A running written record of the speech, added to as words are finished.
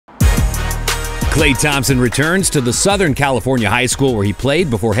Klay Thompson returns to the Southern California high school where he played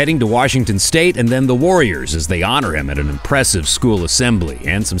before heading to Washington State and then the Warriors as they honor him at an impressive school assembly.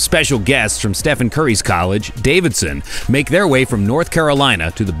 And some special guests from Stephen Curry's college, Davidson, make their way from North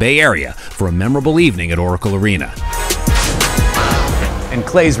Carolina to the Bay Area for a memorable evening at Oracle Arena. And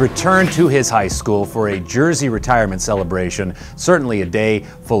Klay's return to his high school for a jersey retirement celebration, certainly a day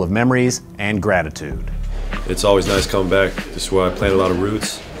full of memories and gratitude. It's always nice coming back. This is where I planted a lot of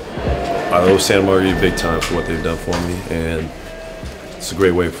roots. I owe Santa Maria big time for what they've done for me, and it's a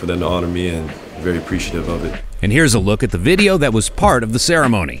great way for them to honor me, and very appreciative of it. And here's a look at the video that was part of the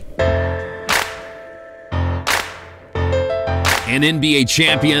ceremony. An NBA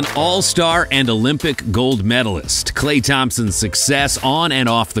champion, all-star, and Olympic gold medalist, Klay Thompson's success on and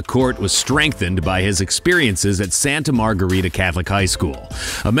off the court was strengthened by his experiences at Santa Margarita Catholic High School.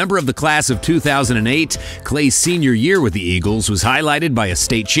 A member of the class of 2008, Klay's senior year with the Eagles was highlighted by a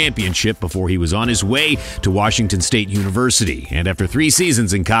state championship before he was on his way to Washington State University. And after 3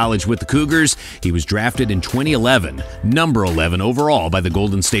 seasons in college with the Cougars, he was drafted in 2011, number 11 overall by the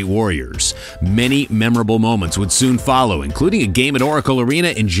Golden State Warriors. Many memorable moments would soon follow, including a game at Oracle Arena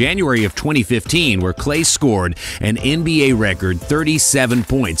in January of 2015 where Klay scored an NBA record 37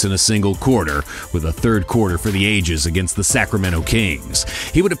 points in a single quarter, with a third quarter for the ages against the Sacramento Kings.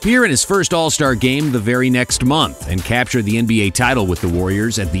 He would appear in his first All-Star game the very next month and capture the NBA title with the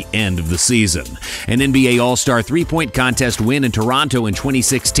Warriors at the end of the season. An NBA All-Star three-point contest win in Toronto in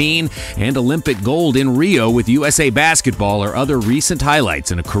 2016 and Olympic gold in Rio with USA Basketball are other recent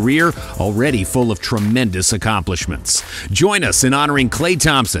highlights in a career already full of tremendous accomplishments. Join us in honoring Klay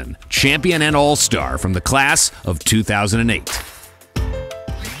Thompson, champion and all-star from the class of 2008.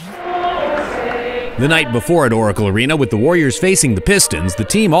 The night before at Oracle Arena, with the Warriors facing the Pistons, the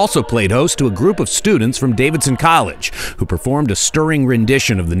team also played host to a group of students from Davidson College who performed a stirring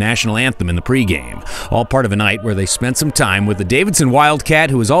rendition of the national anthem in the pregame. All part of a night where they spent some time with the Davidson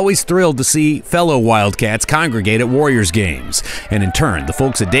Wildcat, who is always thrilled to see fellow Wildcats congregate at Warriors games. And in turn, the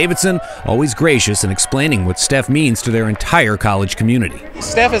folks at Davidson always gracious in explaining what Steph means to their entire college community.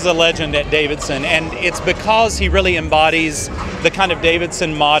 Steph is a legend at Davidson, and it's because he really embodies the kind of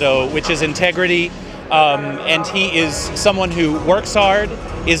Davidson motto, which is integrity. And he is someone who works hard,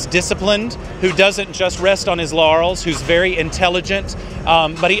 is disciplined, who doesn't just rest on his laurels, who's very intelligent,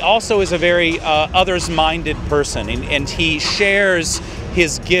 but he also is a very others-minded person, and he shares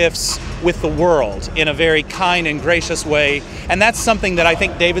his gifts with the world in a very kind and gracious way. And that's something that I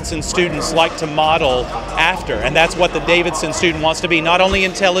think Davidson students like to model after, and that's what the Davidson student wants to be. Not only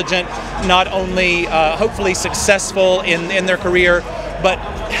intelligent, not only hopefully successful in their career, but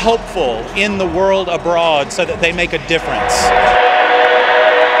helpful in the world abroad so that they make a difference.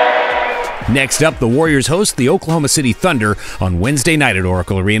 Next up, the Warriors host the Oklahoma City Thunder on Wednesday night at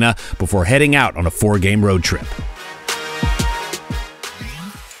Oracle Arena before heading out on a 4-game road trip.